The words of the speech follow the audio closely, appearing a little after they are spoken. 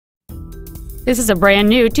This is a brand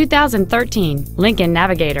new 2013 Lincoln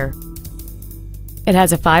Navigator. It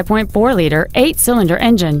has a 5.4-liter 8-cylinder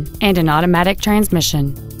engine and an automatic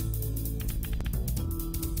transmission.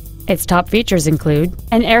 Its top features include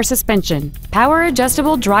an air suspension,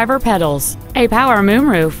 power-adjustable driver pedals, a power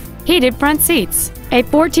moonroof, heated front seats, a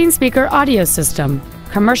 14-speaker audio system,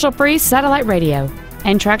 commercial-free satellite radio,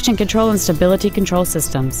 and traction control and stability control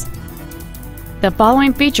systems. The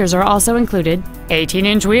following features are also included: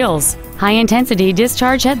 18-inch wheels, high-intensity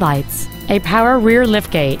discharge headlights, a power rear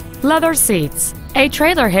liftgate, leather seats, a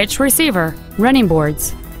trailer hitch receiver, running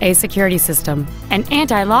boards, a security system, an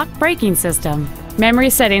anti-lock braking system, memory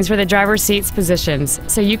settings for the driver's seat's positions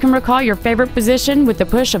so you can recall your favorite position with the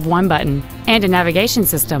push of one button, and a navigation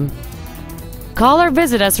system. Call or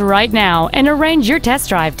visit us right now and arrange your test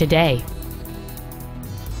drive today.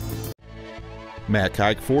 Matt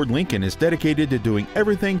Haik Ford Lincoln is dedicated to doing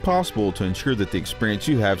everything possible to ensure that the experience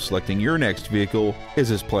you have selecting your next vehicle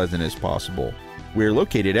is as pleasant as possible. We are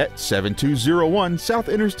located at 7201 South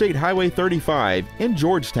Interstate Highway 35 in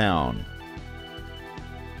Georgetown.